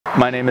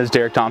My name is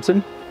Derek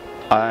Thompson.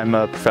 I'm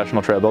a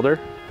professional trail builder.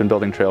 Been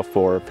building trail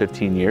for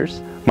 15 years.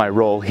 My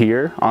role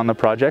here on the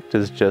project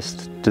is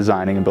just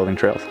designing and building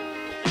trails.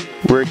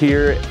 We're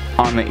here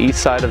on the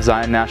east side of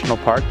Zion National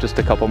Park, just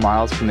a couple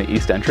miles from the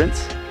east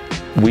entrance.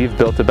 We've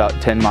built about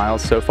 10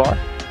 miles so far.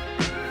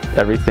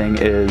 Everything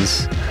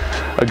is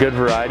a good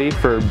variety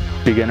for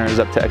beginners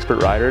up to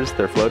expert riders.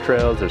 There are flow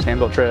trails, there's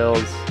hand-built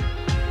trails,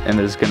 and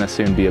there's going to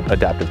soon be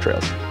adaptive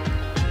trails.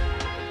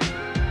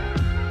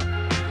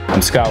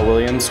 I'm Scott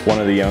Williams,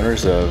 one of the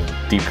owners of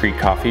Deep Creek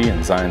Coffee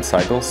and Zion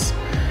Cycles,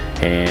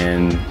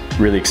 and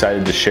really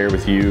excited to share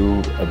with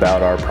you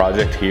about our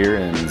project here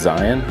in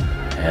Zion,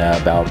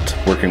 about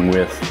working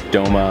with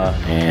DOMA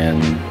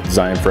and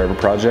Zion Forever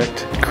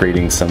project,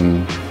 creating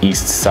some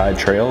east side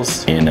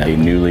trails in a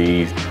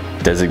newly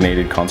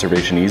designated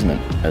conservation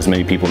easement. As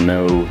many people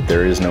know,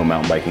 there is no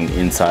mountain biking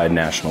inside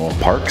national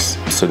parks,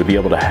 so to be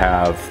able to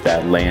have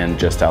that land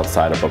just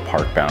outside of a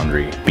park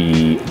boundary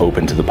be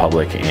open to the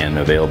public and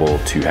available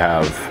to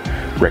have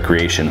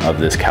recreation of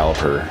this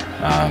caliper,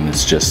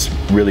 it's just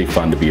really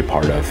fun to be a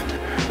part of.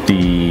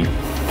 The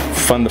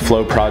Fund the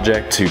Flow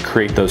project to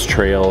create those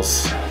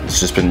trails,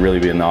 it's just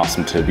been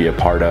awesome to be a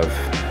part of.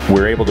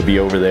 We're able to be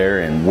over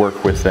there and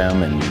work with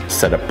them and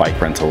set up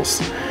bike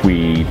rentals.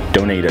 We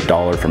donate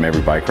 $1 from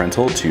every bike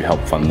rental to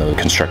help fund the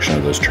construction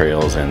of those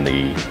trails and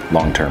the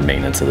long-term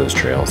maintenance of those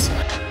trails.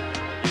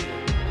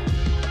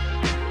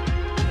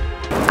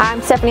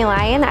 I'm Stephanie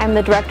Lyon. I'm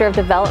the Director of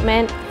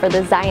Development for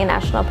the Zion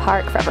National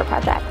Park Forever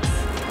Project.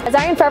 The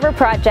Zion Forever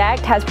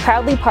Project has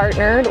proudly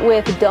partnered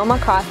with DOMA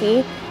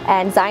Coffee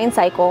and Zion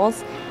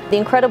Cycles. The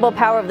incredible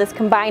power of this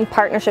combined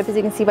partnership, as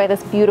you can see by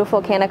this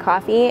beautiful can of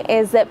coffee,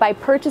 is that by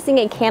purchasing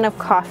a can of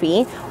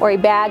coffee or a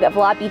bag of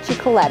La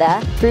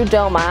Bicicletta through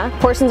DOMA,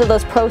 portions of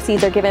those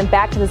proceeds are given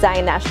back to the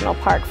Zion National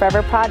Park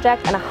Forever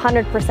Project, and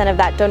 100% of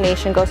that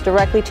donation goes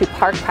directly to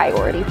park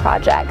priority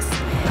projects.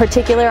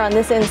 Particular on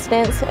this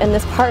instance, in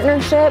this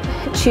partnership,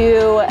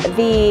 to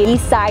the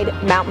east side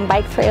mountain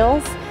bike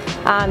trails,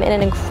 in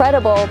an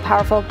incredible,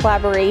 powerful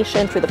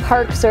collaboration through the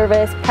Park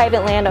Service,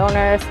 private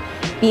landowners,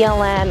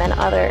 BLM, and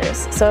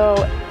others. So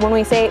when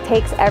we say it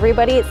takes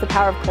everybody, it's the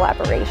power of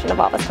collaboration of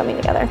all of us coming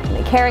together.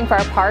 And caring for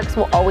our parks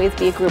will always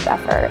be a group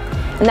effort.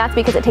 And that's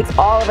because it takes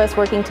all of us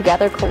working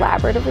together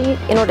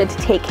collaboratively in order to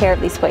take care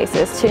of these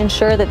places, to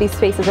ensure that these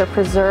spaces are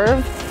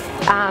preserved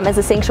as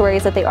the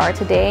sanctuaries that they are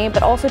today,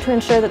 but also to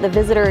ensure that the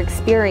visitor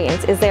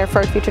experience is there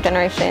for future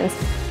generations